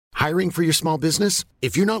Hiring for your small business?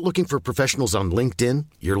 If you're not looking for professionals on LinkedIn,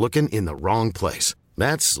 you're looking in the wrong place.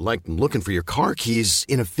 That's like looking for your car keys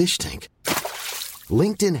in a fish tank.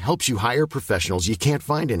 LinkedIn helps you hire professionals you can't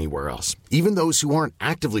find anywhere else, even those who aren't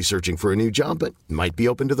actively searching for a new job but might be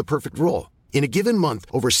open to the perfect role. In a given month,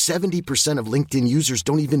 over 70% of LinkedIn users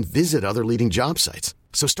don't even visit other leading job sites.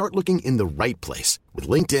 So start looking in the right place. With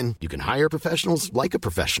LinkedIn, you can hire professionals like a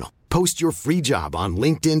professional. Post your free job on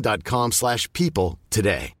linkedin.com/people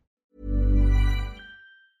today.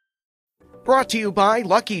 Brought to you by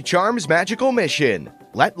Lucky Charms Magical Mission.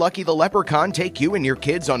 Let Lucky the Leprechaun take you and your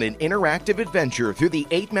kids on an interactive adventure through the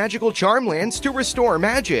 8 magical charm lands to restore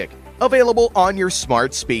magic. Available on your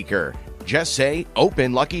smart speaker. Just say,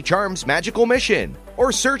 "Open Lucky Charms Magical Mission,"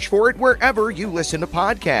 or search for it wherever you listen to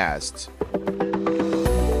podcasts.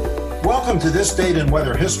 Welcome to This Date in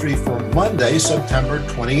Weather History for Monday, September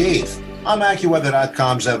 28th. I'm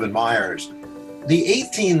AccuWeather.com's Evan Myers. The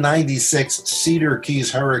 1896 Cedar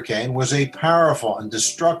Keys hurricane was a powerful and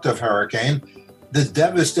destructive hurricane that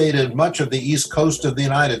devastated much of the east coast of the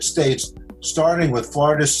United States, starting with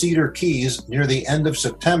Florida's Cedar Keys near the end of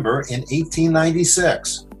September in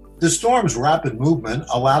 1896. The storm's rapid movement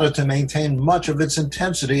allowed it to maintain much of its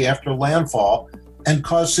intensity after landfall and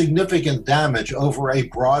caused significant damage over a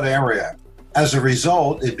broad area. As a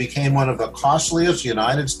result, it became one of the costliest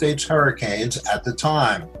United States hurricanes at the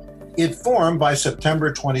time. It formed by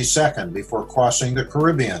September 22nd before crossing the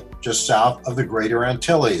Caribbean, just south of the Greater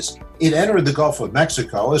Antilles. It entered the Gulf of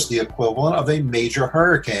Mexico as the equivalent of a major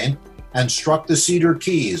hurricane and struck the Cedar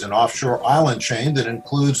Keys, an offshore island chain that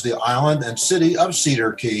includes the island and city of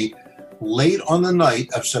Cedar Key, late on the night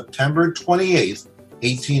of September 28,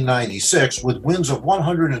 1896, with winds of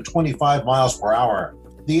 125 miles per hour.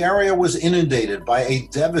 The area was inundated by a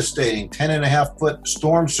devastating 10.5-foot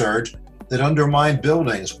storm surge that undermined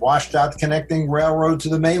buildings, washed out the connecting railroad to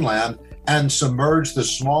the mainland, and submerged the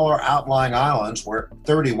smaller outlying islands where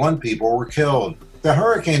 31 people were killed. The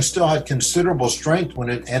hurricane still had considerable strength when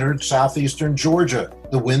it entered southeastern Georgia.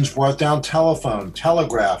 The winds brought down telephone,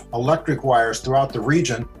 telegraph, electric wires throughout the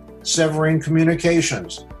region, severing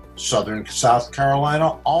communications. Southern South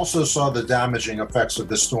Carolina also saw the damaging effects of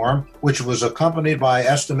the storm, which was accompanied by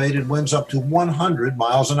estimated winds up to 100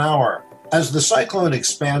 miles an hour. As the cyclone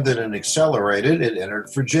expanded and accelerated, it entered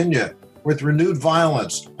Virginia with renewed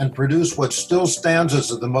violence and produced what still stands as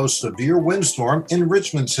the most severe windstorm in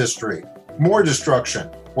Richmond's history. More destruction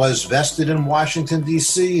was vested in Washington,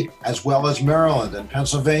 D.C., as well as Maryland and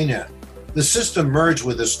Pennsylvania. The system merged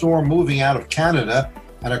with the storm moving out of Canada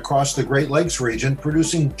and across the Great Lakes region,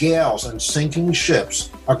 producing gales and sinking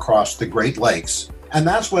ships across the Great Lakes. And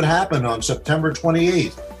that's what happened on September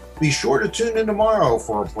 28th. Be sure to tune in tomorrow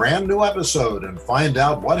for a brand new episode and find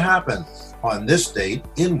out what happened on this date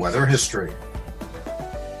in weather history.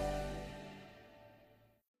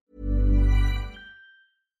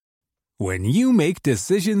 When you make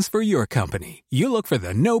decisions for your company, you look for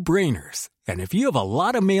the no-brainers. And if you have a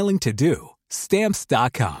lot of mailing to do,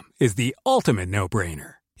 Stamps.com is the ultimate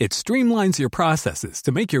no-brainer. It streamlines your processes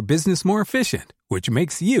to make your business more efficient, which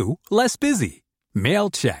makes you less busy. Mail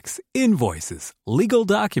checks, invoices, legal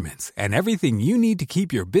documents, and everything you need to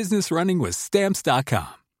keep your business running with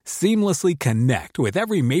Stamps.com. Seamlessly connect with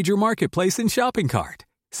every major marketplace and shopping cart.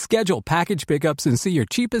 Schedule package pickups and see your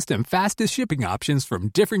cheapest and fastest shipping options from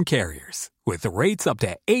different carriers, with rates up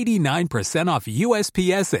to 89% off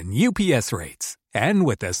USPS and UPS rates. And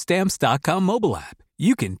with the Stamps.com mobile app,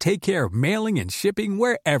 you can take care of mailing and shipping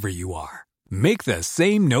wherever you are. Make the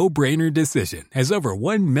same no-brainer decision as over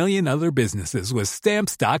 1 million other businesses with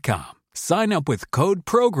Stamps.com. Sign up with code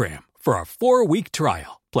PROGRAM for a 4-week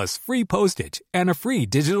trial, plus free postage and a free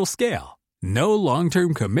digital scale. No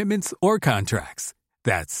long-term commitments or contracts.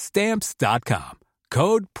 That's Stamps.com.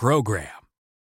 Code PROGRAM.